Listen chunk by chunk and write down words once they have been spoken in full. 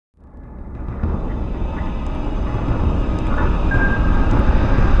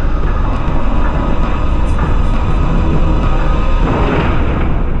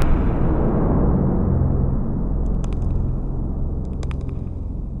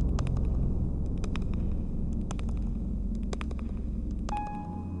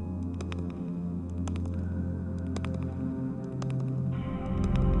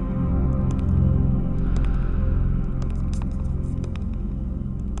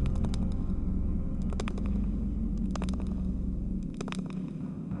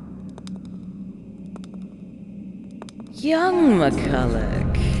Young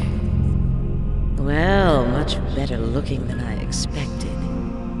McCulloch. Well, much better looking than I expected.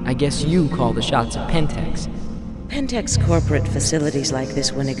 I guess you call the shots at Pentex. Pentex corporate facilities like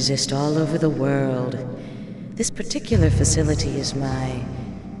this one exist all over the world. This particular facility is my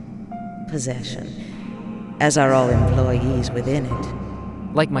possession, as are all employees within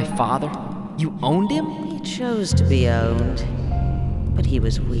it. Like my father? You owned him? He chose to be owned, but he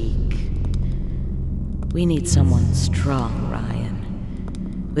was weak. We need someone strong,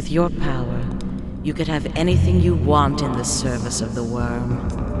 Ryan. With your power, you could have anything you want in the service of the worm.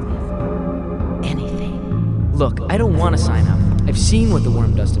 Anything. Look, I don't want to sign up. I've seen what the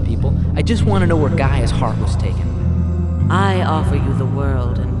worm does to people. I just want to know where Gaia's heart was taken. I offer you the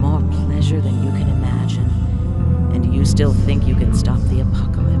world and more pleasure than you can imagine. And you still think you can stop the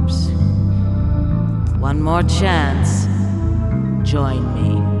apocalypse. One more chance. Join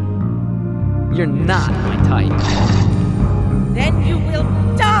me. You're not my type. Then you will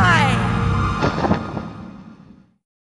die!